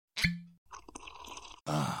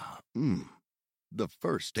The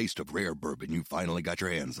first taste of rare bourbon you finally got your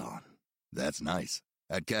hands on. That's nice.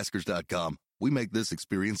 At Caskers.com, we make this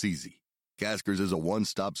experience easy. Caskers is a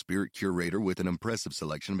one-stop spirit curator with an impressive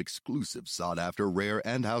selection of exclusive, sought-after, rare,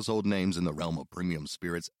 and household names in the realm of premium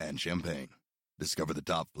spirits and champagne. Discover the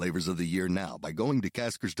top flavors of the year now by going to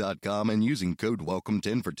Caskers.com and using code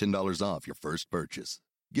WELCOME10 for $10 off your first purchase.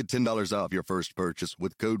 Get $10 off your first purchase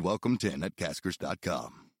with code WELCOME10 at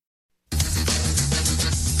Caskers.com.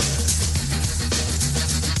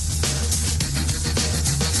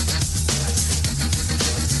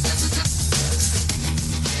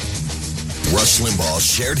 Rush Limbaugh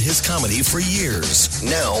shared his comedy for years.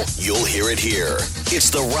 Now you'll hear it here. It's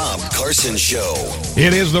the Rob Carson Show.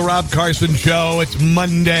 It is the Rob Carson Show. It's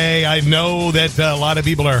Monday. I know that a lot of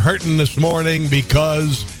people are hurting this morning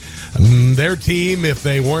because their team, if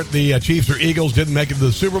they weren't the Chiefs or Eagles, didn't make it to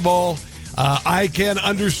the Super Bowl. I can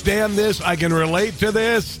understand this. I can relate to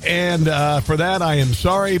this, and for that, I am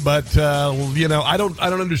sorry. But I don't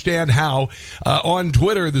understand how on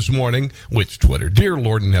Twitter this morning, which Twitter, dear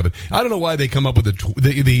Lord in heaven, I don't know why they come up with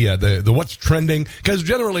the what's trending. Because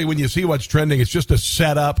generally, when you see what's trending, it's just a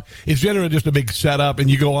setup. It's generally just a big setup, and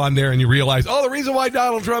you go on there and you realize, the reason why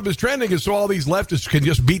Donald Trump is trending is so all these leftists can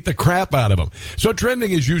just beat the crap out of him. So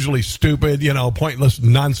trending is usually stupid, pointless,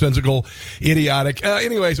 nonsensical, idiotic.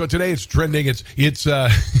 Anyway, so today it's trending. It's it's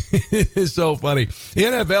so funny. The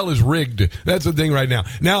NFL is rigged. That's the thing right now.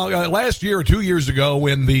 Now, last year or 2 years ago,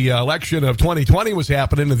 when the election of 2020 was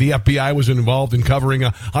happening, and the FBI was involved in covering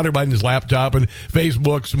Hunter Biden's laptop, and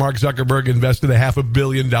Facebook's Mark Zuckerberg invested $500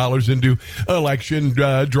 million into election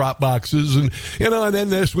drop boxes, and then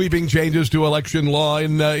the sweeping changes to election law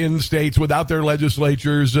in states without their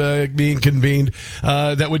legislatures being convened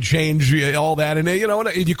that would change all that. And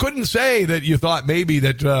you couldn't say that you thought maybe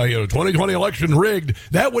that 2020 election rigged.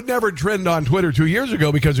 That would never trend on Twitter 2 years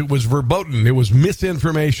ago because it was verboten. It was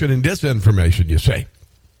misinformation and disinformation, you say.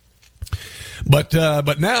 But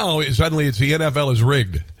now suddenly it's the NFL is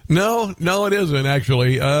rigged. No, it isn't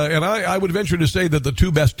actually. And I would venture to say that the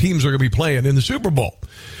two best teams are going to be playing in the Super Bowl.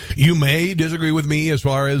 You may disagree with me as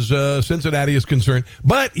far as Cincinnati is concerned,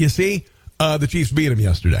 but you see, the Chiefs beat them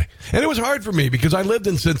yesterday. And it was hard for me because I lived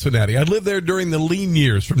in Cincinnati. I lived there during the lean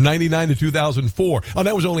years from 99 to 2004. Oh,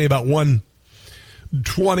 that was only about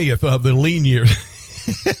 1/20th of the lean years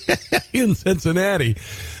in Cincinnati.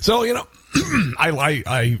 So, I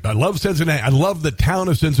love Cincinnati. I love the town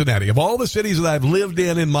of Cincinnati. Of all the cities that I've lived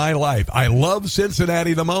in my life, I love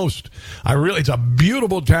Cincinnati the most. It's a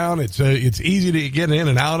beautiful town. It's easy to get in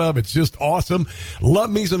and out of. It's just awesome. Love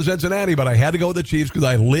me some Cincinnati, but I had to go with the Chiefs because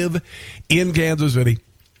I live in Kansas City.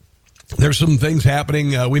 There's some things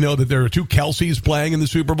happening. We know that there are two Kelce's playing in the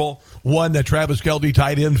Super Bowl. One, Travis Kelce,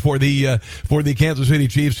 tight end for the Kansas City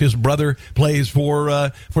Chiefs. His brother plays for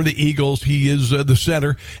the Eagles. He is the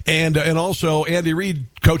center, and also Andy Reid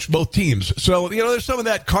coached both teams. So there's some of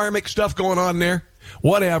that karmic stuff going on there.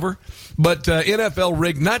 Whatever, but NFL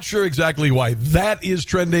rigged. Not sure exactly why that is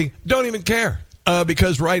trending. Don't even care.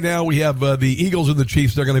 Because right now we have the Eagles and the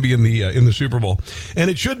Chiefs. They're going to be in the Super Bowl, and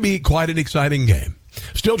it should be quite an exciting game.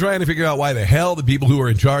 Still trying to figure out why the hell the people who are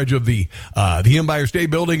in charge of the Empire State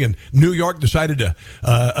Building in New York decided to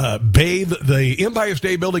bathe the Empire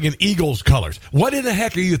State Building in Eagles colors. What in the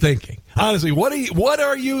heck are you thinking? Honestly, what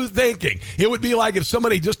are you thinking? It would be like if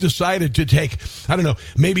somebody just decided to take, I don't know,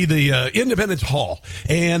 maybe the Independence Hall,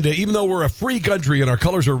 and even though we're a free country and our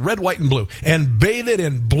colors are red, white, and blue, and bathe it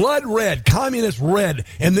in blood red, communist red,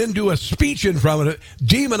 and then do a speech in front of it,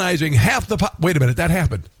 demonizing half the wait a minute, that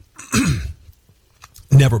happened.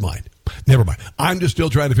 Never mind. I'm just still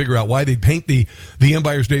trying to figure out why they paint the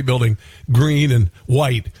Empire State Building green and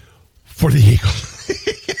white for the Eagles.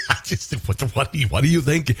 What are you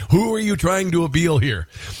thinking? Who are you trying to appeal here?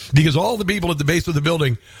 Because all the people at the base of the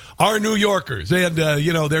building are New Yorkers, and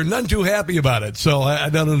they're none too happy about it. So I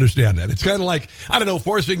don't understand that. It's kind of like, I don't know,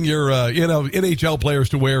 forcing your NHL players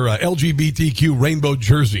to wear LGBTQ rainbow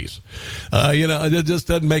jerseys. It just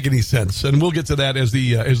doesn't make any sense. And we'll get to that as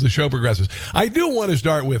the show progresses. I do want to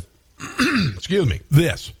start with, excuse me,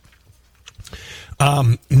 this.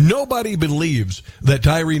 Nobody believes that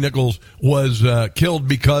Tyree Nichols was killed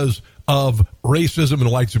because of racism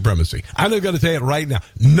and white supremacy. I'm going to tell you it right now.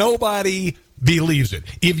 Nobody believes it.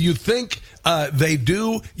 If you think they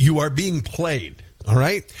do, you are being played. All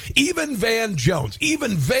right. Even Van Jones,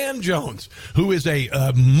 who is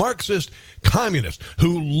a Marxist communist,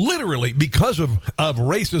 who literally, because of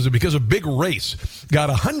racism, because of big race, got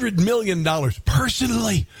 $100 million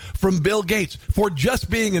personally from Bill Gates for just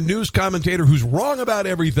being a news commentator who's wrong about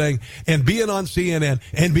everything and being on CNN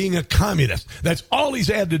and being a communist. That's all he's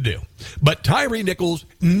had to do. But Tyree Nichols,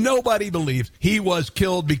 nobody believes he was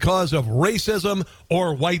killed because of racism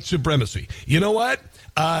or white supremacy. You know what?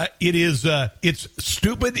 It's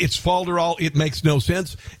stupid. It's falderall. It makes no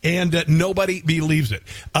sense. And nobody believes it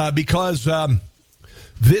because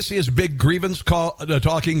this is big grievance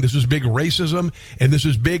talking. This is big racism. And this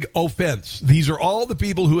is big offense. These are all the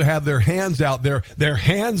people who have their hands out, their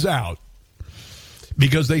hands out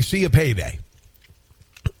because they see a payday.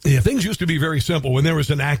 Yeah, things used to be very simple. When there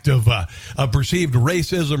was an act of perceived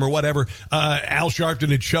racism or whatever, Al Sharpton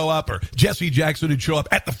would show up or Jesse Jackson would show up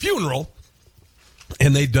at the funeral.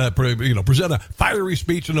 And they'd present a fiery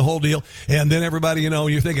speech and the whole deal. And then everybody,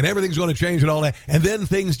 you're thinking everything's going to change and all that. And then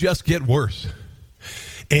things just get worse.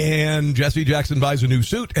 And Jesse Jackson buys a new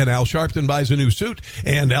suit, and Al Sharpton buys a new suit,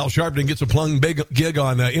 and Al Sharpton gets a plum big gig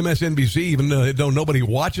on MSNBC, even though nobody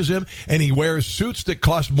watches him. And he wears suits that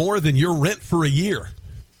cost more than your rent for a year.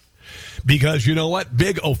 Because you know what?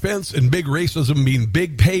 Big offense and big racism mean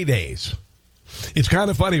big paydays. It's kind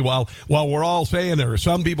of funny while we're all saying, or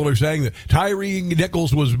some people are saying that Tyree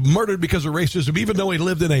Nichols was murdered because of racism, even though he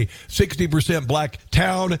lived in a 60% black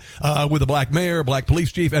town with a black mayor, black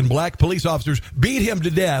police chief, and black police officers beat him to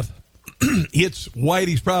death. It's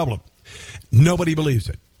Whitey's problem. Nobody believes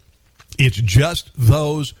it. It's just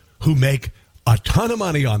those who make a ton of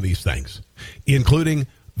money on these things, including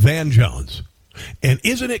Van Jones. And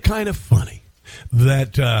isn't it kind of funny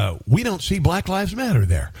that we don't see Black Lives Matter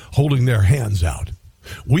there holding their hands out?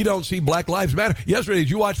 We don't see Black Lives Matter. Yesterday, did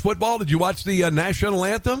you watch football? Did you watch the national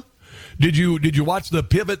anthem? Did you watch the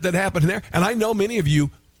pivot that happened there? And I know many of you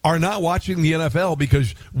are not watching the NFL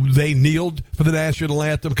because they kneeled for the national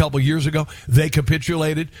anthem a couple of years ago. They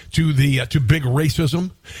capitulated to to big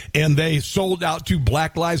racism, and they sold out to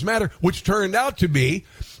Black Lives Matter, which turned out to be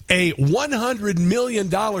a $100 million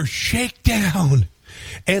shakedown.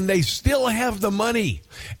 And they still have the money,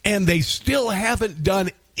 and they still haven't done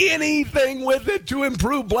anything with it to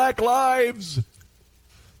improve black lives.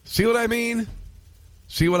 See what I mean?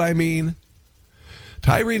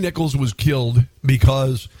 Tyree Nichols was killed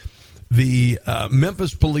because the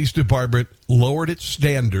Memphis Police Department lowered its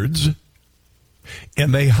standards,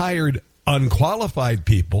 and they hired unqualified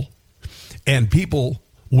people and people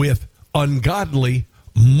with ungodly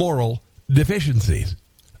moral deficiencies.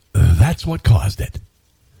 That's what caused it.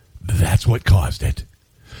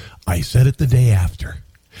 I said it the day after.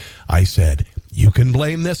 I said, you can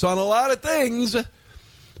blame this on a lot of things,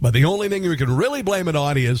 but the only thing you can really blame it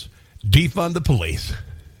on is defund the police.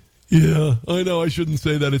 Yeah, I know I shouldn't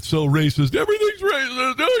say that. It's so racist. Everything's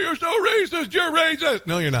racist. No, you're so racist. You're racist.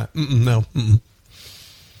 No, you're not. No. I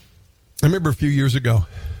remember a few years ago.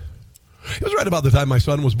 It was right about the time my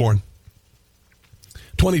son was born.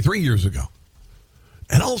 23 years ago.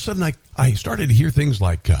 And all of a sudden, I started to hear things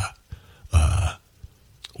like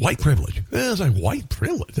white privilege. I was like, white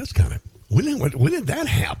privilege? That's kind of, when did that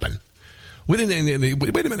happen? Wait a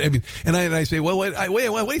minute. And I say, well, wait,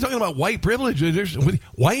 what are you talking about? White privilege?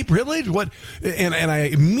 White privilege? What? And I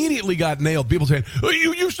immediately got nailed. People saying, oh,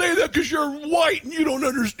 you say that because you're white and you don't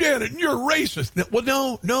understand it and you're racist.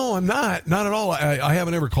 Well, no, I'm not. Not at all. I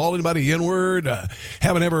haven't ever called anybody the N-word.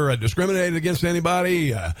 Haven't ever discriminated against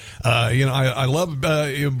anybody. I love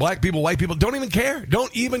black people, white people. Don't even care.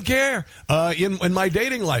 In my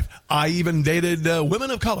dating life, I even dated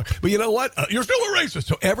women of color. But you know what? You're still a racist.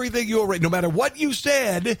 So everything you're right. No matter what you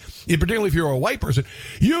said, particularly if you're a white person,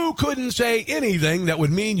 you couldn't say anything that would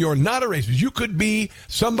mean you're not a racist. You could be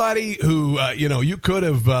somebody who, you could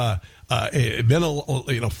have been,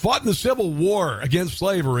 fought in the Civil War against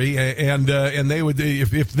slavery, and they would,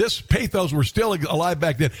 if this pathos were still alive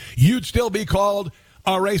back then, you'd still be called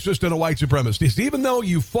a racist and a white supremacist. Even though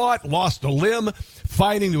you lost a limb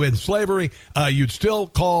fighting to end slavery, you'd still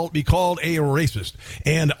be called a racist.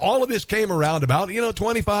 And all of this came around about,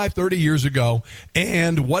 25, 30 years ago.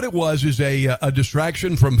 And what it was is a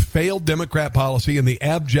distraction from failed Democrat policy and the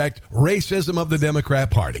abject racism of the Democrat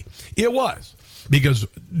Party. It was because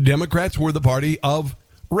Democrats were the party of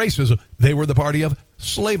racism. They were the party of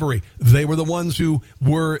slavery. They were the ones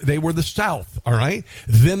they were the South, all right?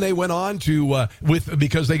 Then they went on to,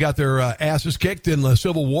 because they got their asses kicked in the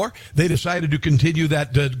Civil War, they decided to continue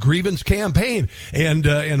that grievance campaign.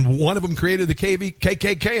 And one of them created the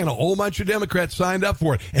KKK, and a whole bunch of Democrats signed up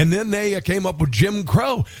for it. And then they came up with Jim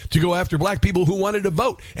Crow to go after black people who wanted to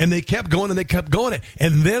vote. And they kept going and they kept going it.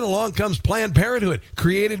 And then along comes Planned Parenthood,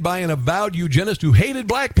 created by an avowed eugenist who hated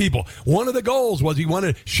black people. One of the goals was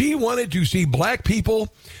she wanted to see black people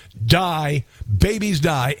die, babies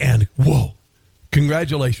die, and whoa,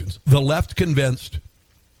 congratulations. The left convinced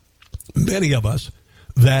many of us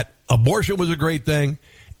that abortion was a great thing,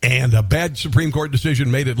 and a bad Supreme Court decision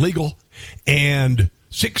made it legal, and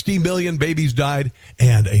 60 million babies died,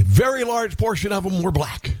 and a very large portion of them were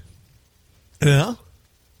black. You know?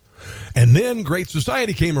 And then Great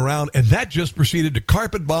Society came around, and that just proceeded to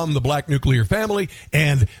carpet bomb the black nuclear family.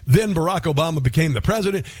 And then Barack Obama became the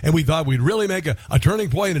president, and we thought we'd really make a turning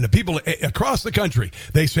point. And the people across the country,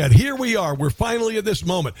 they said, here we are. We're finally at this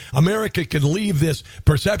moment. America can leave this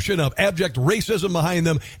perception of abject racism behind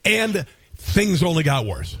them, and things only got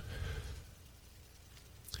worse.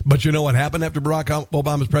 But you know what happened after Barack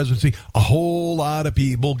Obama's presidency? A whole lot of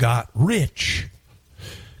people got rich,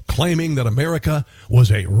 claiming that America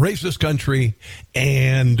was a racist country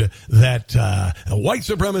and that white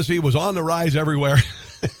supremacy was on the rise everywhere.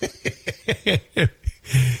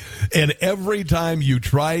 And every time you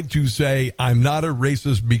tried to say, I'm not a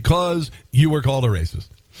racist, because you were called a racist.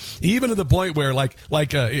 Even to the point where, like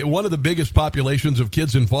one of the biggest populations of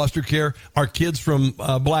kids in foster care are kids from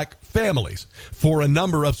black families for a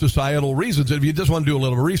number of societal reasons. And if you just want to do a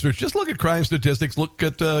little research, just look at crime statistics, look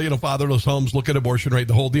at fatherless homes, look at abortion rate,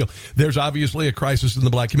 the whole deal. There's obviously a crisis in the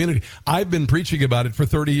black community. I've been preaching about it for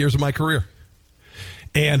 30 years of my career.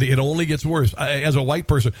 And it only gets worse. As a white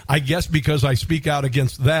person, I guess because I speak out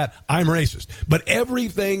against that, I'm racist. But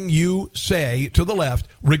everything you say to the left,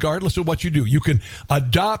 regardless of what you do, you can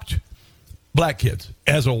adopt black kids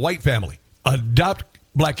as a white family. Adopt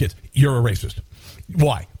black kids. You're a racist.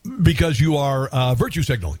 Why? Because you are virtue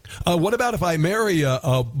signaling. What about if I marry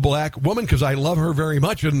a black woman because I love her very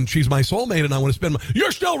much and she's my soulmate and I want to spend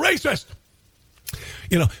You're still racist!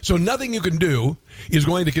 So nothing you can do is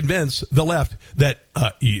going to convince the left that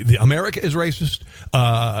America is racist,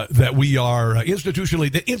 that we are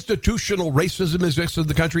the institutional racism exists in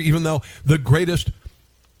the country, even though the greatest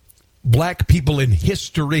black people in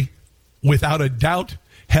history, without a doubt,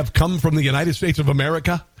 have come from the United States of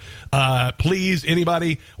America. Please,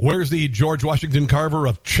 anybody, where's the George Washington Carver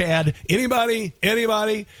of Chad? Anybody?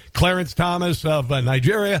 Clarence Thomas of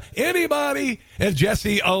Nigeria? Anybody? And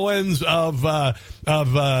Jesse Owens of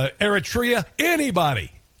Eritrea?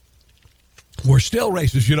 Anybody? We're still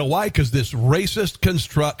racist. You know why? Because this racist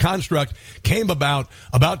construct came about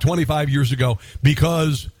 25 years ago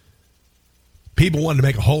because people wanted to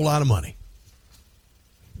make a whole lot of money.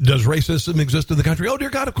 Does racism exist in the country? Oh, dear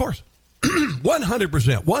God, of course.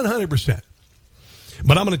 100%.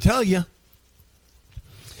 But I'm going to tell you,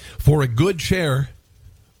 for a good share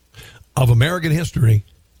of American history,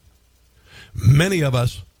 many of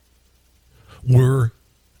us were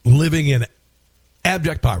living in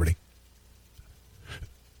abject poverty.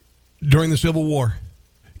 During the Civil War,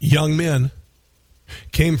 young men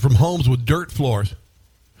came from homes with dirt floors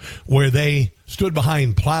where they stood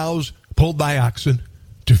behind plows pulled by oxen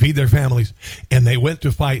to feed their families, and they went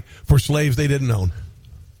to fight for slaves they didn't own.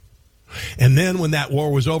 And then when that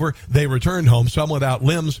war was over, they returned home, some without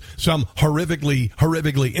limbs, some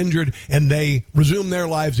horrifically injured, and they resumed their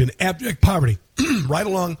lives in abject poverty, right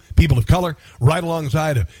along people of color, right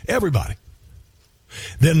alongside of everybody.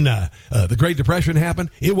 Then the Great Depression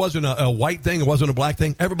happened. It wasn't a white thing. It wasn't a black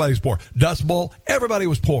thing. Everybody was poor. Dust Bowl, everybody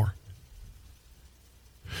was poor.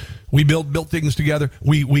 We built things together.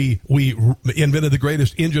 We invented the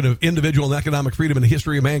greatest engine of individual and economic freedom in the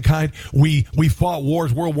history of mankind. We fought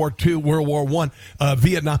wars, World War II, World War I,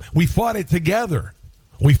 Vietnam. We fought it together.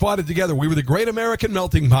 We were the great American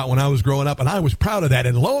melting pot when I was growing up, and I was proud of that.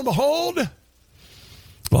 And lo and behold,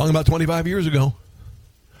 long about 25 years ago,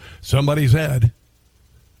 somebody said,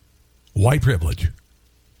 white privilege.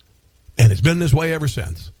 And it's been this way ever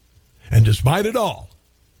since. And despite it all,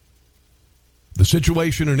 the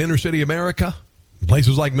situation in inner city America,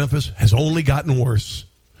 places like Memphis, has only gotten worse.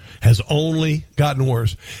 And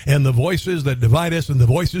the voices that divide us and the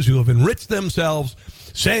voices who have enriched themselves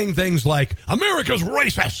saying things like, America's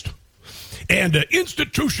racist and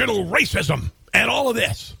institutional racism and all of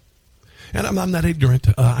this. And I'm not ignorant.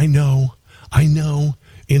 I know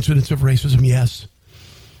incidents of racism, yes.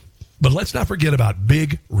 But let's not forget about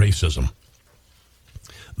big racism.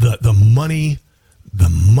 The money the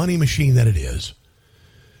money machine that it is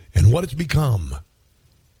and what it's become.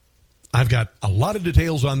 I've got a lot of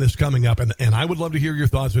details on this coming up, and I would love to hear your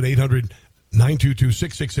thoughts at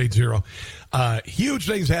 800-922-6680. Huge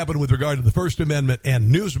things happen with regard to the First Amendment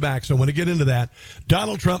and Newsmax. I want to get into that.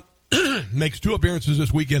 Donald Trump makes 2 appearances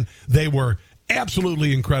this weekend. They were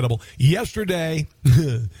absolutely incredible. Yesterday,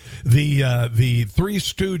 the Three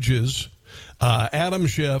Stooges, Adam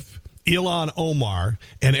Schiff, Ilhan Omar,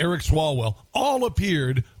 and Eric Swalwell all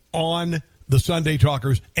appeared on the Sunday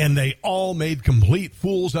Talkers, and they all made complete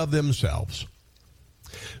fools of themselves.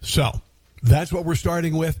 So that's what we're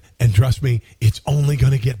starting with, and trust me, it's only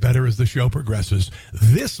going to get better as the show progresses.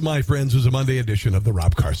 This, my friends, is a Monday edition of the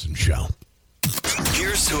Rob Carson Show.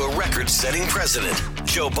 Here's to a record-setting president.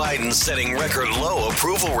 Joe Biden setting record low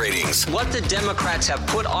approval ratings. What the Democrats have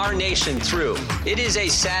put our nation through. It is a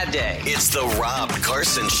sad day. It's the Rob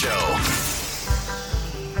Carson Show.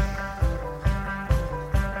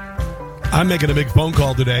 I'm making a big phone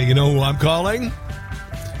call today. You know who I'm calling?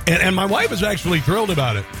 And my wife is actually thrilled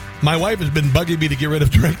about it. My wife has been bugging me to get rid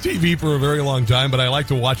of DirecTV for a very long time, but I like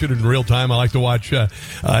to watch it in real time. I like to watch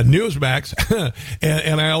Newsmax,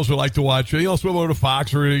 and I also like to watch, swim over to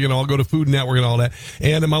Fox, or, I'll go to Food Network and all that.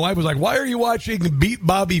 And my wife was like, why are you watching Beat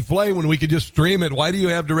Bobby Flay when we could just stream it? Why do you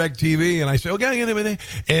have DirecTV? And I said, okay.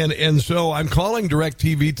 And so I'm calling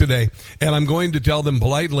DirecTV today, and I'm going to tell them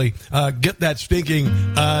politely, get that stinking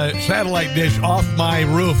satellite dish off my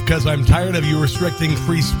roof, because I'm tired of you restricting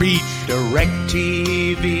free speech.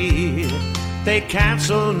 DirecTV. They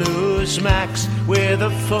cancel Newsmax with a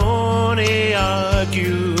phony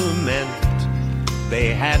argument.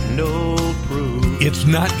 They had no proof. It's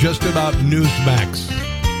not just about Newsmax.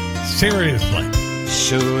 Seriously.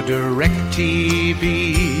 So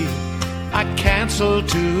DirecTV, I canceled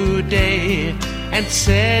today and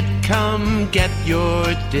said, come get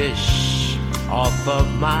your dish off of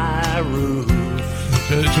my roof.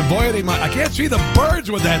 It's avoiding I can't see the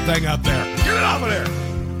birds with that thing up there. Get it off of there.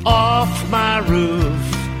 Off my roof,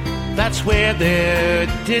 that's where their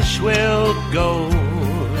dish will go.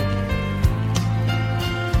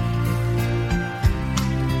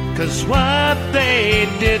 'Cause what they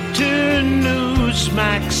did to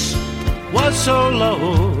Newsmax was so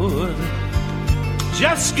low.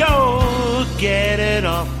 Just go get it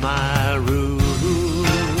off my roof.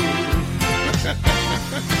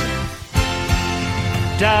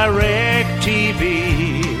 DirecTV,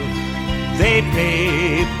 they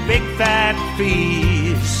pay big fat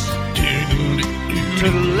fees to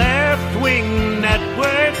left-wing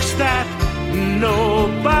networks that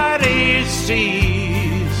nobody sees.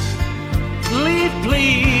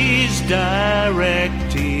 Please,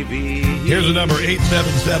 DirecTV. Here's the number,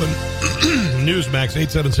 877-NEWSMAX,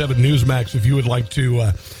 877-NEWSMAX, if you would like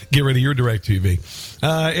to get rid of your DirecTV.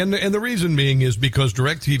 And the reason being is because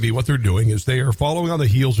DirecTV, what they're doing is they are following on the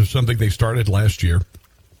heels of something they started last year,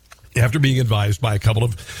 after being advised by a couple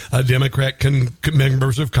of Democrat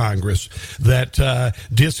members of Congress that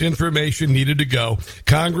disinformation needed to go.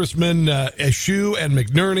 Congressman Eshoo and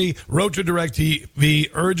McNerney wrote to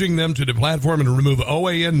DirecTV urging them to deplatform and remove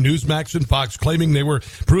OAN, Newsmax, and Fox, claiming they were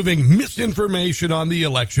proving misinformation on the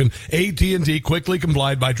election. AT&T quickly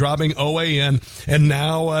complied by dropping OAN, and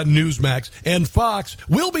now Newsmax and Fox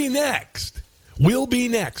will be next. Will be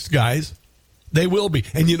next, guys. They will be.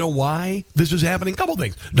 And you know why this is happening? Couple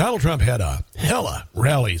things. Donald Trump had a hella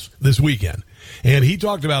rallies this weekend, and he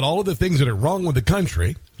talked about all of the things that are wrong with the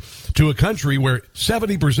country, to a country where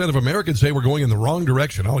 70% of Americans say we're going in the wrong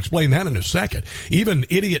direction. I'll explain that in a second. Even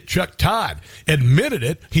idiot Chuck Todd admitted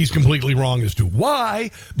it. He's completely wrong as to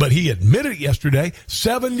why, but he admitted it yesterday.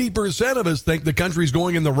 70% of us think the country's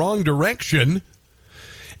going in the wrong direction.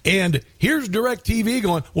 And here's DirecTV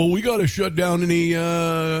going, well, we got to shut down any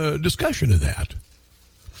discussion of that.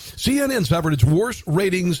 CNN suffered its worst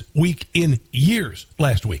ratings week in years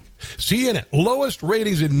last week. CNN, lowest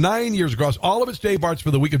ratings in 9 years across all of its day parts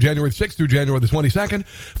for the week of January 6th through January the 22nd.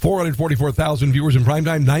 444,000 viewers in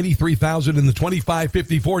primetime, 93,000 in the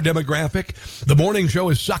 25-54 demographic. The morning show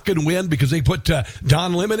is sucking wind because they put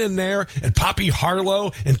Don Lemon in there and Poppy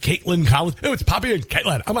Harlow and Caitlin Collins. Oh, it's Poppy and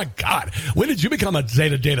Caitlin. Oh, my God. When did you become a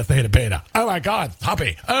Zeta, Data, Theta, Beta? Oh, my God.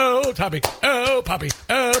 Poppy. Oh, Poppy. Oh, Poppy.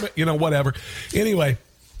 Oh, whatever. Anyway,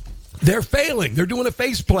 they're failing. They're doing a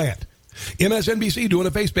face plant. MSNBC doing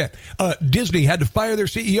a face plant. Disney had to fire their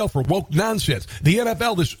CEO for woke nonsense. The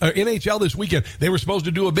NHL this weekend, they were supposed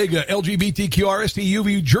to do a big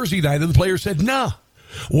LGBTQRSTUV jersey night, and the players said, nah,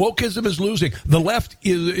 wokeism is losing. The left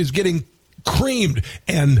is getting creamed,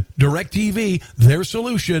 and DirecTV, their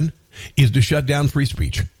solution is to shut down free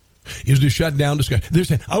speech. is to shut down discussion. They're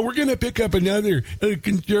saying, oh, we're going to pick up another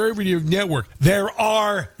conservative network. There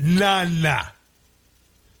are none.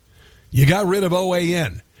 You got rid of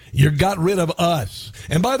OAN. You got rid of us.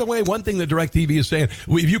 And by the way, one thing that DirecTV is saying,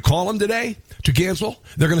 if you call them today to cancel,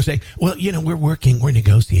 they're going to say, well, we're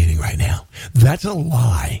negotiating right now. That's a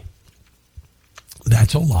lie.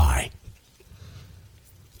 That's a lie.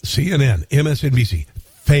 CNN, MSNBC,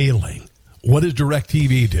 failing. What does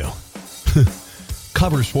DirecTV do?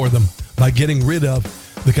 Covers for them by getting rid of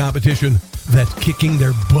the competition that's kicking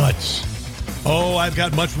their butts. Oh, I've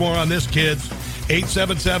got much more on this, kids.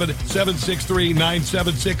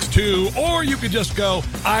 877-763-9762. Or you could just go,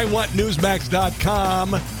 iwantnewsmax.com.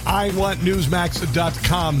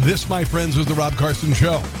 iwantnewsmax.com. This, my friends, is the Rob Carson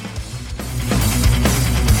Show.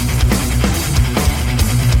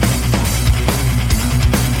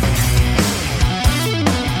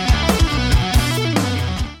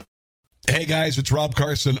 Hey guys, it's Rob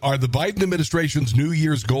Carson. Are the Biden administration's New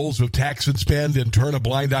Year's goals of tax and spend and turn a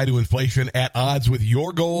blind eye to inflation at odds with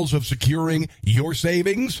your goals of securing your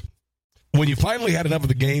savings? When you finally had enough of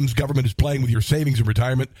the games government is playing with your savings and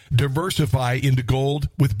retirement, diversify into gold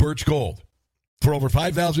with Birch Gold. For over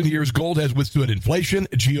 5,000 years, gold has withstood inflation,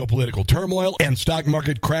 geopolitical turmoil, and stock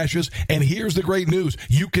market crashes. And here's the great news.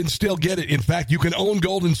 You can still get it. In fact, you can own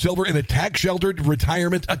gold and silver in a tax-sheltered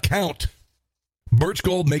retirement account. Birch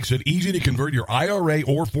Gold makes it easy to convert your IRA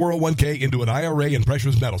or 401k into an IRA in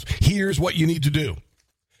precious metals. Here's what you need to do.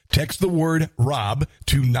 Text the word ROB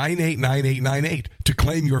to 989898 to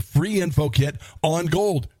claim your free info kit on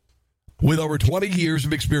gold. With over 20 years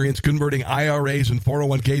of experience converting IRAs and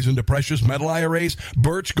 401ks into precious metal IRAs,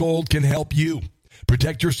 Birch Gold can help you.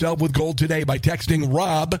 Protect yourself with gold today by texting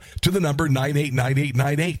ROB to the number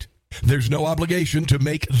 989898. There's no obligation to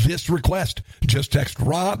make this request. Just text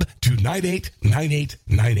ROB to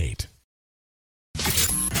 989898.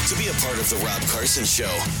 To be a part of the Rob Carson Show,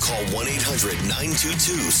 call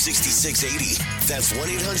 1-800-922-6680. That's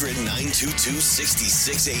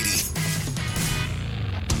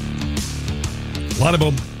 1-800-922-6680. A lot of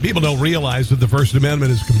people don't realize that the First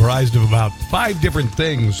Amendment is comprised of about 5 different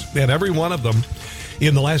things, and every one of them,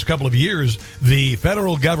 in the last couple of years, the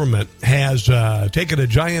federal government has taken a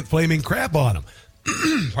giant flaming crap on them.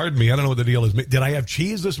 Pardon me, I don't know what the deal is. Did I have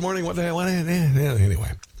cheese this morning? What the hell? Anyway.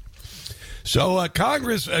 So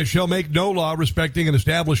Congress shall make no law respecting an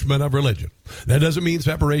establishment of religion. That doesn't mean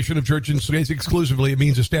separation of church and state exclusively. It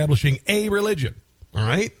means establishing a religion. All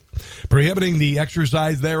right? Prohibiting the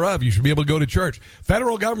exercise thereof. You should be able to go to church.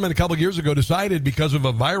 Federal government a couple of years ago decided because of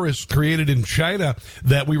a virus created in China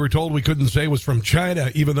that we were told we couldn't say was from China,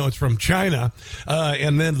 even though it's from China,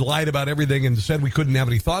 and then lied about everything and said we couldn't have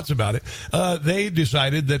any thoughts about it. They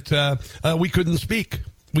decided that we couldn't speak.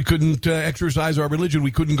 We couldn't exercise our religion.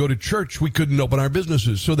 We couldn't go to church. We couldn't open our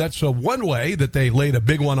businesses. So that's one way that they laid a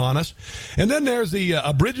big one on us. And then there's the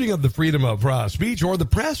abridging of the freedom of speech or the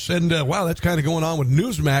press. And, wow, that's kind of going on with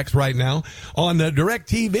Newsmax right now on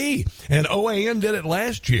DirecTV. And OAN did it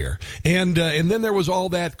last year. And then there was all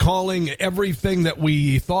that calling everything that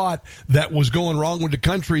we thought that was going wrong with the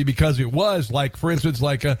country because it was, like, for instance,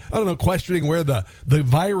 like, questioning where the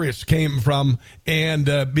virus came from and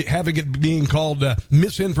having it being called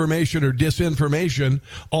misinformation or disinformation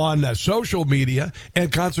on social media,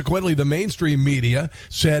 and consequently the mainstream media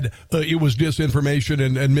said it was disinformation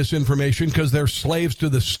and misinformation because they're slaves to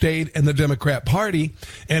the state and the Democrat Party.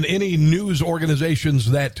 And any news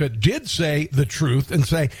organizations that did say the truth and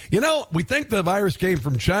say, we think the virus came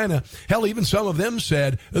from China, hell, even some of them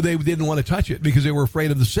said they didn't want to touch it because they were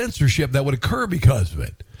afraid of the censorship that would occur because of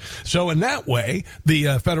it. So in that way,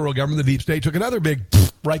 the federal government, the deep state, took another big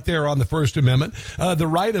right there on the First Amendment. The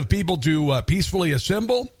right of people to peacefully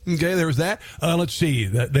assemble. Okay, there was that. Let's see.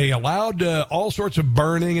 They allowed all sorts of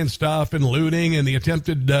burning and stuff and looting and the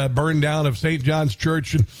attempted burn down of St. John's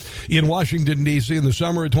Church in Washington, D.C. in the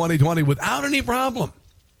summer of 2020 without any problem.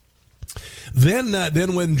 Then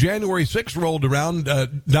when January 6th rolled around,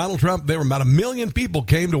 Donald Trump, there were about 1 million people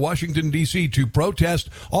came to Washington, D.C. to protest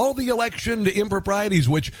all the election improprieties,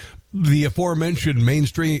 which the aforementioned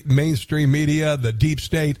mainstream media, the deep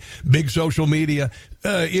state, big social media,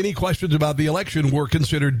 any questions about the election were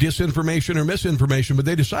considered disinformation or misinformation, but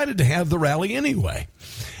they decided to have the rally anyway.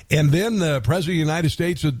 And then the President of the United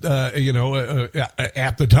States, at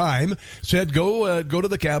the time, said, go to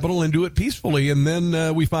the Capitol and do it peacefully. And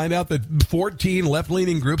then we find out that 14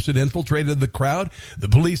 left-leaning groups had infiltrated the crowd. The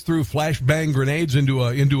police threw flashbang grenades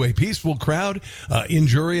into a peaceful crowd.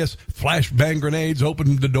 Injurious flashbang grenades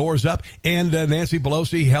opened the doors cameras up, and Nancy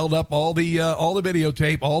Pelosi held up all the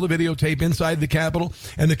videotape inside the Capitol.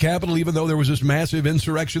 And the Capitol, even though there was this massive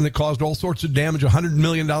insurrection that caused all sorts of damage, $100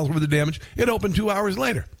 million worth of damage, it opened 2 hours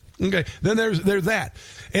later. Okay, then there's that.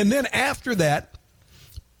 And then after that,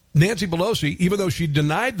 Nancy Pelosi, even though she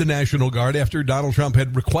denied the National Guard after Donald Trump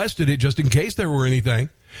had requested it just in case there were anything,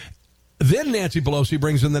 then Nancy Pelosi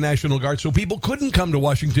brings in the National Guard so people couldn't come to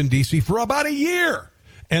Washington, D.C. for about a year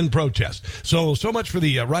and protest. So much for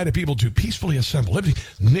the right of people to peacefully assemble. Let me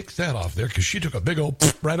nix that off there because she took a big old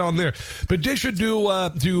right on there. Petition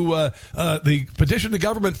the petition the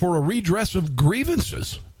government for a redress of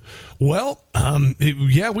grievances. Well,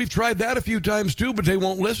 we've tried that a few times too, but they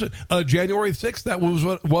won't listen. January 6th, that was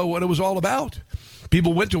what it was all about.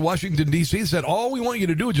 People went to Washington, D.C. and said, all we want you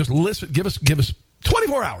to do is just listen, give us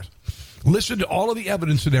 24 hours. Listen to all of the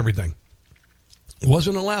evidence and everything.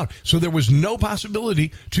 Wasn't allowed. So there was no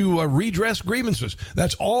possibility to redress grievances.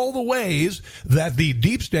 That's all the ways that the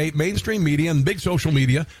deep state, mainstream media, and big social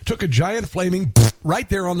media took a giant flaming right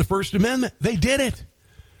there on the First Amendment. They did it.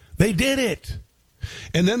 They did it.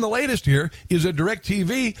 And then the latest here is a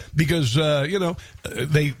DirecTV because,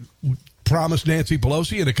 they promised Nancy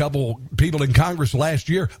Pelosi and a couple people in Congress last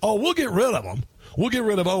year, we'll get rid of them. We'll get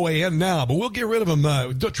rid of OAN now, but we'll get rid of them.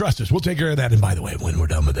 Don't trust us. We'll take care of that. And by the way, when we're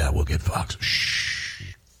done with that, we'll get Fox.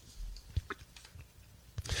 Shh.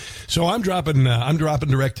 So I'm dropping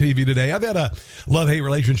DirecTV today. I've had a love-hate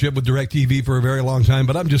relationship with DirecTV for a very long time,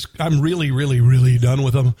 but I'm really, really, really done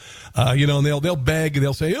with them. And they'll beg,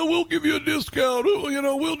 they'll say, we'll give you a discount.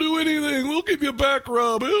 We'll do anything. We'll give you a back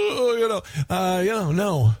rub.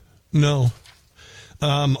 No.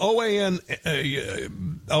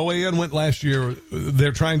 OAN went last year.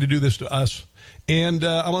 They're trying to do this to us. And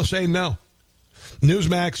I'm going to say no.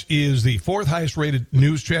 Newsmax is the fourth highest rated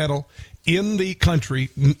news channel in the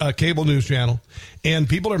country, cable news channel. And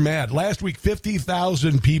people are mad. Last week,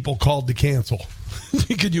 50,000 people called to cancel.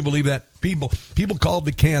 Can you believe that? People called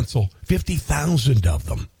to cancel. 50,000 of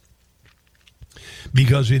them.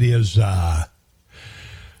 Because it is,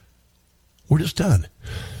 we're just done.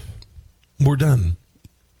 We're done.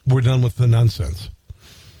 We're done with the nonsense.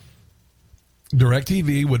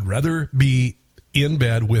 DirecTV would rather be in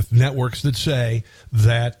bed with networks that say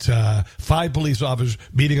that 5 police officers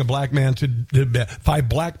beating a black man to death, 5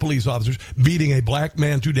 black police officers beating a black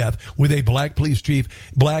man to death with a black police chief,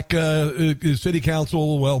 black city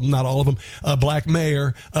council, well, not all of them, black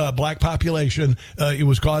mayor, black population. It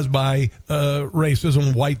was caused by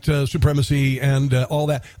racism, white supremacy, and all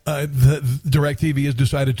that. The DirecTV has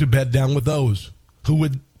decided to bed down with those who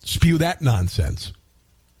would spew that nonsense.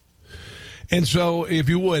 And so, if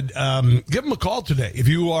you would, give them a call today. If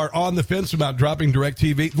you are on the fence about dropping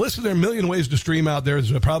DirecTV, listen, there are a million ways to stream out there.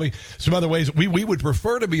 There's probably some other ways. We would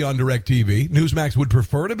prefer to be on DirecTV. Newsmax would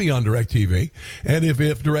prefer to be on DirecTV. And if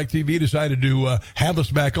DirecTV decided to have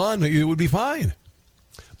us back on, it would be fine.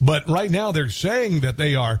 But right now, they're saying that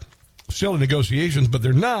they are still in negotiations, but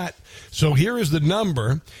they're not. So here is the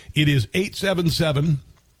number. It is 877-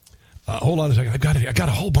 hold on a second. I got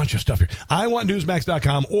a whole bunch of stuff here.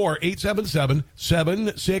 iwantnewsmax.com or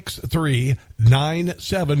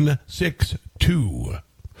 877-763-9762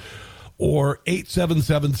 or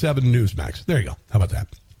 8777-Newsmax. There you go. How about that?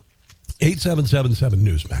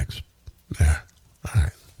 8777-Newsmax. There. All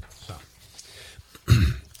right. So,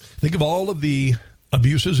 think of all of the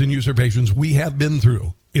abuses and usurpations we have been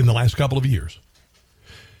through in the last couple of years.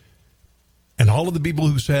 And all of the people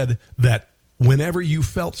who said that whenever you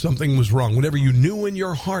felt something was wrong, whenever you knew in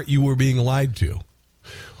your heart you were being lied to,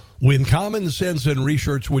 when common sense and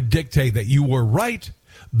research would dictate that you were right,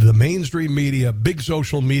 the mainstream media, big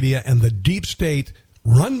social media, and the deep state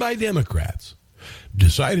run by Democrats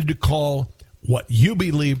decided to call what you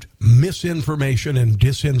believed misinformation and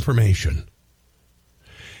disinformation.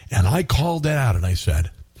 And I called that out and I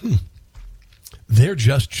said, they're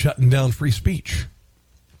just shutting down free speech.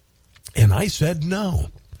 And I said no.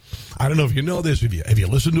 I don't know if you know this. Have you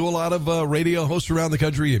listened to a lot of radio hosts around the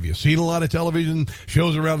country? Have you seen a lot of television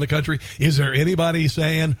shows around the country? Is there anybody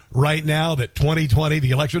saying right now that 2020,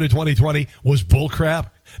 the election of 2020, was bullcrap?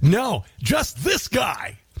 No, just this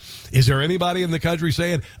guy. Is there anybody in the country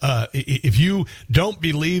saying if you don't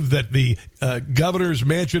believe that the governor's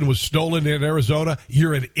mansion was stolen in Arizona,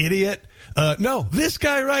 you're an idiot? No, this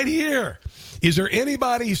guy right here. Is there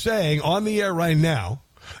anybody saying on the air right now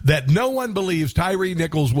that no one believes Tyree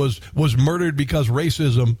Nichols was murdered because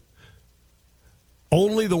racism?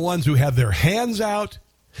 Only the ones who have their hands out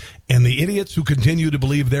and the idiots who continue to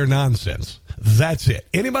believe their nonsense. That's it.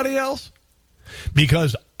 Anybody else?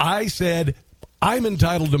 Because I said I'm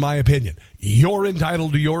entitled to my opinion. You're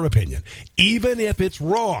entitled to your opinion, even if it's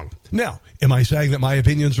wrong. Now, am I saying that my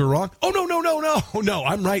opinions are wrong? Oh, no.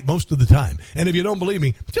 I'm right most of the time. And if you don't believe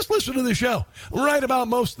me, just listen to the show. I'm right about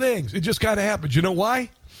most things. It just kind of happens. You know why?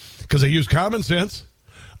 Because I use common sense,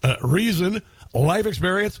 reason, life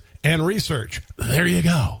experience, and research. There you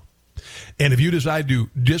go. And if you decide to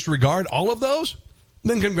disregard all of those,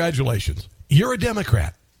 then congratulations. You're a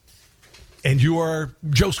Democrat. And you are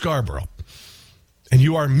Joe Scarborough. And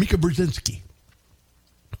you are Mika Brzezinski.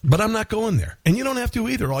 But I'm not going there. And you don't have to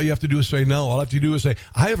either. All you have to do is say no. All you have to do is say,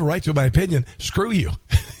 I have a right to my opinion. Screw you.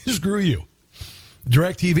 Screw you.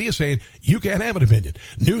 DirecTV is saying you can't have an opinion.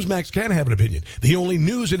 Newsmax can't have an opinion. The only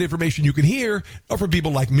news and information you can hear are from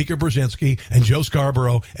people like Mika Brzezinski and Joe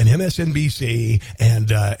Scarborough and MSNBC and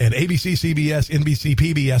ABC, CBS, NBC,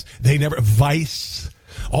 PBS. They never, Vice,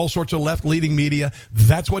 all sorts of left-leaning media.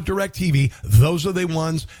 That's what DirecTV, those are the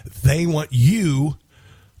ones they want you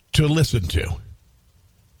to listen to.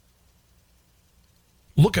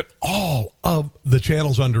 Look at all of the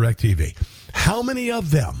channels on DirecTV. How many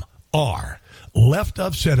of them are left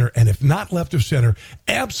of center, and if not left of center,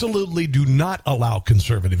 absolutely do not allow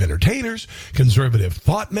conservative entertainers, conservative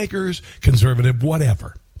thought makers, conservative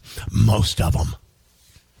whatever? Most of them.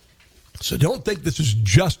 So don't think this is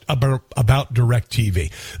just about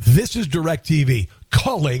DirecTV. This is DirecTV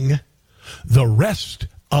calling the rest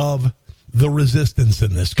of the resistance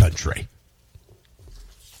in this country.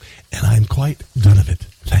 And I'm quite done of it.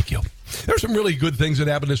 Thank you. There are some really good things that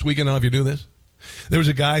happened this weekend. I don't know if you knew this. There was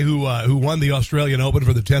a guy who won the Australian Open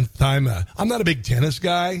for the 10th time. I'm not a big tennis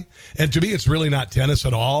guy, and to me it's really not tennis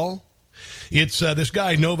at all. It's this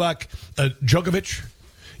guy, Novak Djokovic.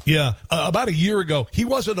 Yeah, about a year ago, he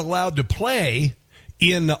wasn't allowed to play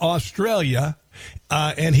in Australia,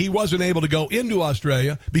 and he wasn't able to go into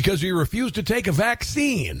Australia because he refused to take a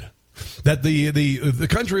vaccine that the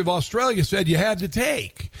country of Australia said you had to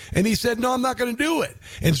take. And he said, no, I'm not going to do it.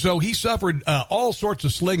 And so he suffered all sorts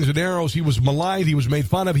of slings and arrows. He was maligned. He was made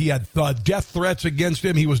fun of. He had death threats against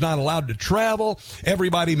him. He was not allowed to travel.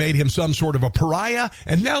 Everybody made him some sort of a pariah.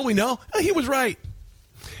 And now we know he was right.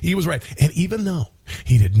 He was right. And even though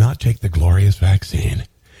he did not take the glorious vaccine,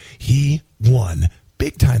 he won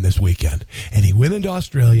big time this weekend. And he went into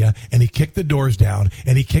Australia and he kicked the doors down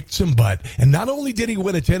and he kicked some butt. And not only did he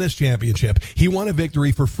win a tennis championship, he won a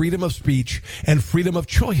victory for freedom of speech and freedom of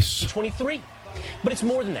choice. 23. But it's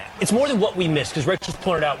more than that. It's more than what we missed, because Rich just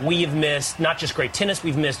pointed out we have missed not just great tennis,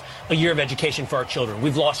 we've missed a year of education for our children.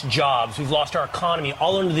 We've lost jobs. We've lost our economy,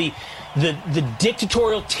 all under the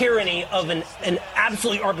dictatorial tyranny of an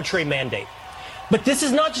absolutely arbitrary mandate. But this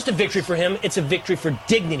is not just a victory for him. It's a victory for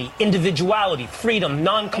dignity, individuality, freedom,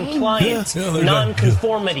 non-compliance,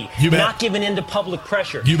 non-conformity, not giving in to public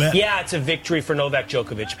pressure. Yeah, it's a victory for Novak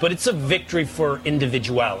Djokovic, but it's a victory for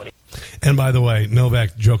individuality. And by the way,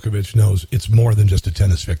 Novak Djokovic knows it's more than just a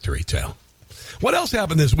tennis victory, too. What else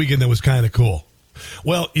happened this weekend that was kind of cool?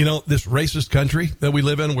 Well, you know, this racist country that we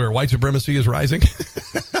live in where white supremacy is rising.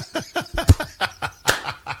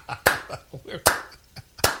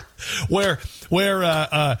 where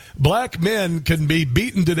black men can be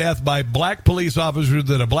beaten to death by black police officers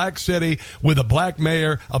in a black city with a black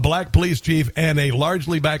mayor, a black police chief, and a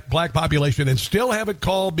largely black population, and still have it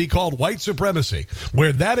be called white supremacy,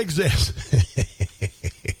 where that exists.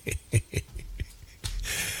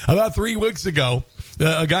 About 3 weeks ago,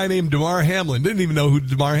 a guy named Damar Hamlin, didn't even know who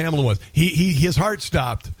Damar Hamlin was. His heart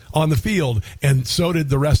stopped on the field, and so did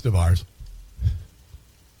the rest of ours.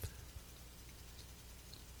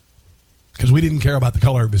 Because we didn't care about the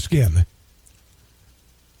color of his skin.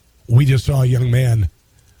 We just saw a young man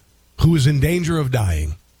who was in danger of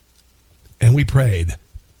dying. And we prayed.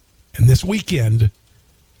 And this weekend,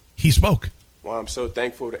 he spoke. Well, I'm so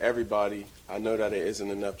thankful to everybody. I know that it isn't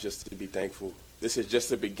enough just to be thankful. This is just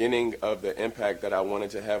the beginning of the impact that I wanted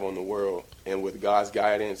to have on the world. And with God's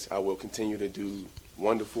guidance, I will continue to do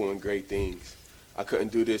wonderful and great things. I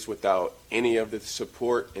couldn't do this without any of the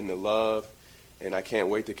support and the love. And I can't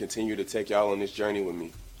wait to continue to take y'all on this journey with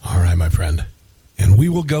me. All right, my friend. And we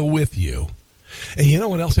will go with you. And you know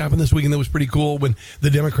what else happened this weekend that was pretty cool? When the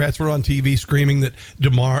Democrats were on TV screaming that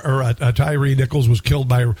Tyree Nichols was killed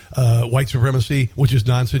by white supremacy, which is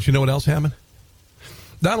nonsense. You know what else happened?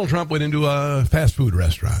 Donald Trump went into a fast food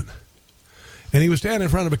restaurant. And he was standing in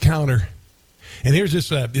front of a counter. And here's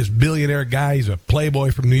this billionaire guy. He's a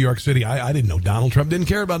playboy from New York City. I didn't know Donald Trump. Didn't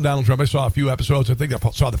care about Donald Trump. I saw a few episodes. I think I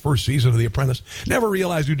saw the first season of The Apprentice. Never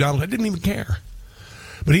realized who Donald. I didn't even care.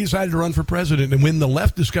 But he decided to run for president. And when the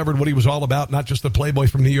left discovered what he was all about, not just the playboy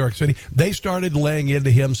from New York City, they started laying into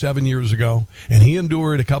him 7 years ago. And he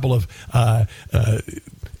endured a couple of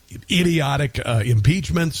idiotic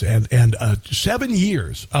impeachments and 7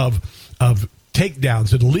 years of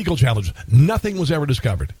takedowns and legal challenges. Nothing was ever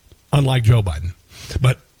discovered, unlike Joe Biden.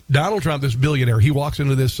 But Donald Trump, this billionaire, he walks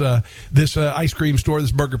into this ice cream store,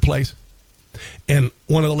 this burger place, and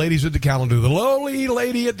one of the ladies at the counter, the lowly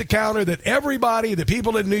lady at the counter that everybody, the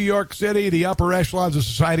people in New York City, the upper echelons of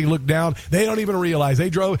society look down, they don't even realize. They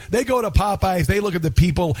go to Popeyes, they look at the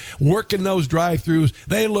people working those drive-thrus,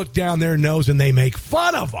 they look down their nose and they make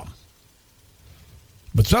fun of them.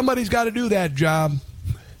 But somebody's got to do that job,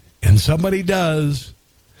 and somebody does.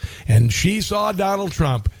 And she saw Donald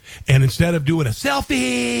Trump, and instead of doing a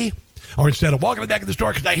selfie, or instead of walking back to the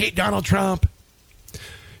store because I hate Donald Trump,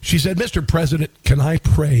 she said, Mr. President, can I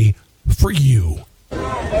pray for you?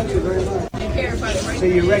 Thank you very much. So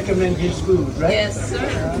you recommend his food, right? Yes,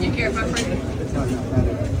 sir. Do you care if I pray?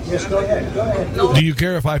 Yes, go ahead. Do you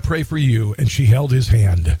care if I pray for you? And she held his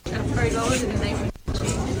hand. I pray, Lord, in the name of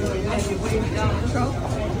Jesus. Donald Trump.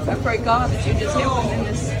 I pray, God, that you just help him in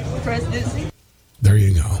this presidency. There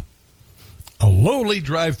you go. A lowly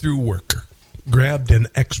drive-through worker grabbed an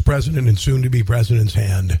ex-president and soon-to-be president's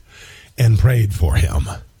hand and prayed for him.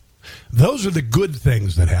 Those are the good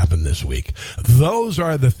things that happened this week. Those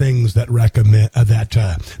are the things that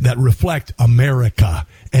that reflect America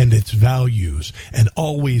and its values, and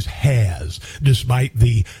always has, despite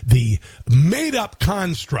the made-up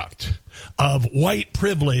construct of white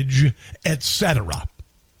privilege, etc.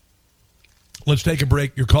 Let's take a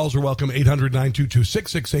break. Your calls are welcome.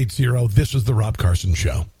 800-922-6680. This is the Rob Carson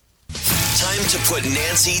Show. Time to put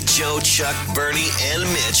Nancy, Joe, Chuck, Bernie, and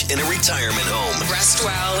Mitch in a retirement home. Rest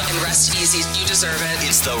well and rest easy. You deserve it.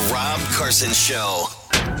 It's the Rob Carson Show.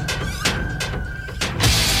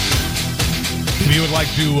 If you would like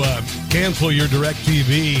to cancel your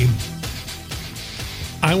DirecTV,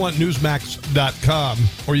 I want Newsmax.com,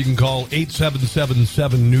 or you can call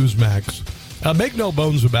 8777-NEWSMAX. Make no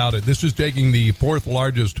bones about it. This is taking the fourth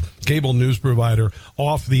largest cable news provider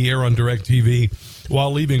off the air on DirecTV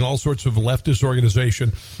while leaving all sorts of leftist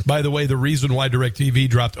organization. By the way, the reason why DirecTV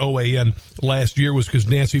dropped OAN last year was because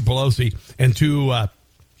Nancy Pelosi and two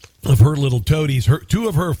of her little toadies, two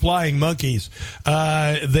of her flying monkeys,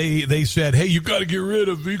 they said, hey, you got to get rid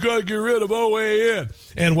of OAN.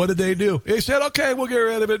 And what did they do? They said, okay, we'll get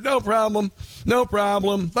rid of it. No problem.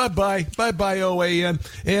 Bye-bye OAN.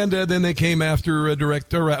 And then they came after back to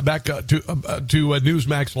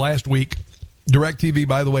Newsmax last week. DirecTV,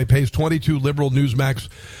 by the way, pays 22 liberal Newsmax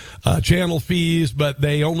channel fees, but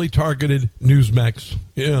they only targeted Newsmax.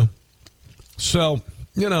 Yeah. So,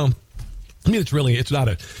 I mean, it's not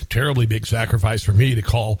a terribly big sacrifice for me to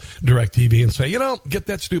call DirecTV and say, get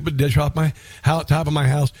that stupid dish off my top of my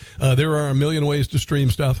house. There are a million ways to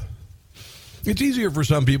stream stuff. It's easier for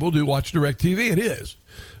some people to watch DirecTV. It is.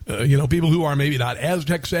 People who are maybe not as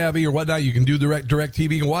tech savvy or whatnot, you can do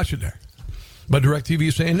DirecTV and watch it there. But DirecTV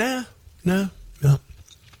is saying, no,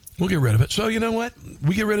 we'll get rid of it. So you know what?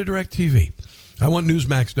 We get rid of DirecTV. I want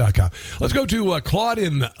Newsmax.com. Let's go to Claude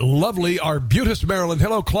in lovely Arbutus, Maryland.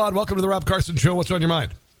 Hello, Claude. Welcome to the Rob Carson Show. What's on your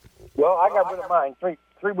mind? Well, I got rid of mine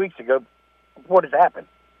three weeks ago before this happened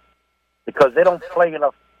because they don't play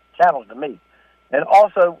enough channels to me. And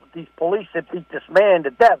also, these police that beat this man to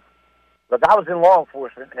death. Look, I was in law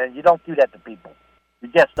enforcement, and you don't do that to people. You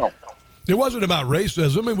just don't. It wasn't about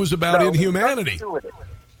racism. It was about inhumanity. It was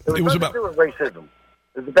nothing to do with racism.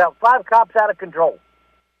 It was about 5 cops out of control.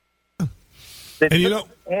 They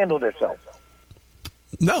handle themselves.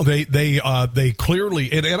 No, they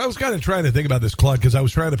clearly, and I was kind of trying to think about this, Claude, because I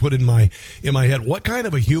was trying to put in my head, what kind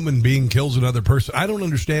of a human being kills another person? I don't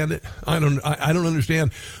understand it. I don't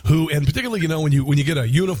understand who, and particularly, when you get a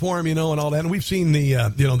uniform, and all that, and we've seen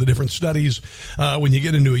the different studies. When you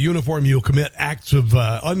get into a uniform, you'll commit acts of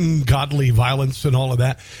ungodly violence and all of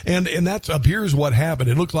that, and that appears what happened.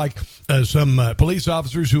 It looks like some police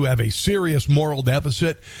officers who have a serious moral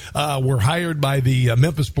deficit were hired by the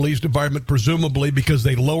Memphis Police Department, presumably because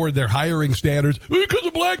they lowered their hiring standards because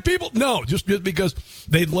of black people. No, just because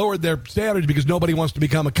they lowered their standards because nobody wants to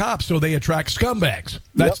become a cop, so they attract scumbags.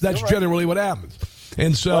 That's right. Generally what happens.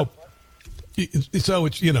 And so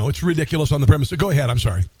it's ridiculous on the premise. Go ahead. I'm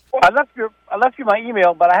sorry. Well, I left you my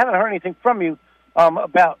email, but I haven't heard anything from you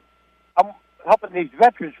about helping these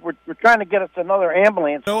veterans. We're trying to get us another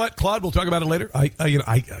ambulance. You know what, Claude? We'll talk about it later. I get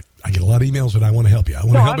a lot of emails and I want to help you. I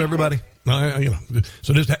want to help everybody.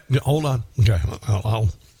 So just hold on. Okay, I'll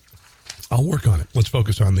work on it. Let's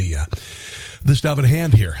focus on the stuff at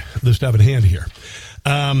hand here.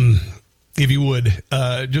 If you would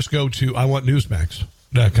just go to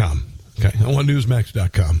iwantnewsmax.com. Okay,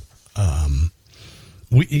 iwantnewsmax.com.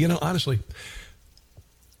 Honestly,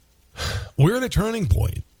 we're at a turning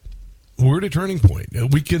point We're at a turning point.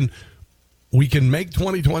 We can make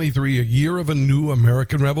 2023 a year of a new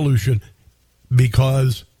American revolution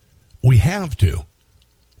because we have to.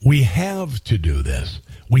 We have to do this.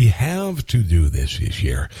 We have to do this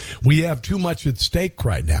year. We have too much at stake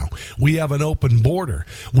right now. We have an open border.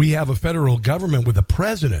 We have a federal government with a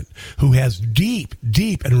president who has deep,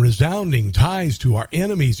 deep and resounding ties to our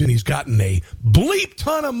enemies, and he's gotten a bleep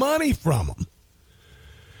ton of money from them.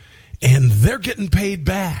 And they're getting paid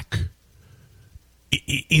back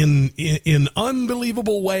in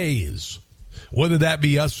unbelievable ways. Whether that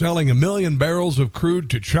be us selling 1 million barrels of crude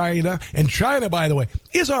to China. And China, by the way,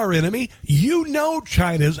 is our enemy. You know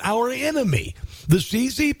China's our enemy. The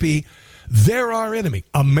CCP, they're our enemy.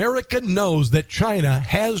 America knows that China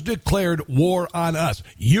has declared war on us.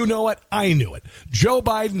 You know it. I knew it. Joe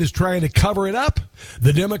Biden is trying to cover it up.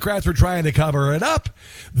 The Democrats are trying to cover it up.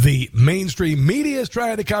 The mainstream media is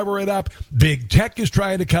trying to cover it up. Big tech is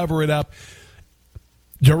trying to cover it up.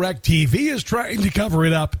 DirecTV is trying to cover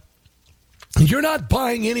it up. You're not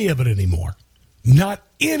buying any of it anymore. Not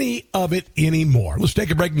any of it anymore. Let's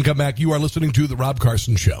take a break and come back. You are listening to The Rob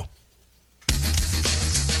Carson Show.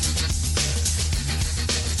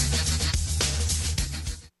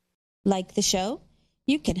 Like the show?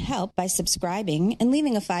 You can help by subscribing and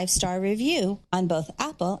leaving a 5-star review on both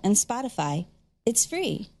Apple and Spotify. It's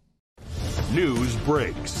free. News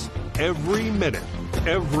breaks every minute,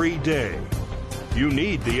 every day. You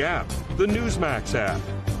need the app, the Newsmax app.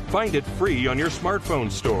 Find it free on your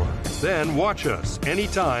smartphone store. Then watch us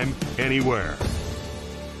anytime, anywhere.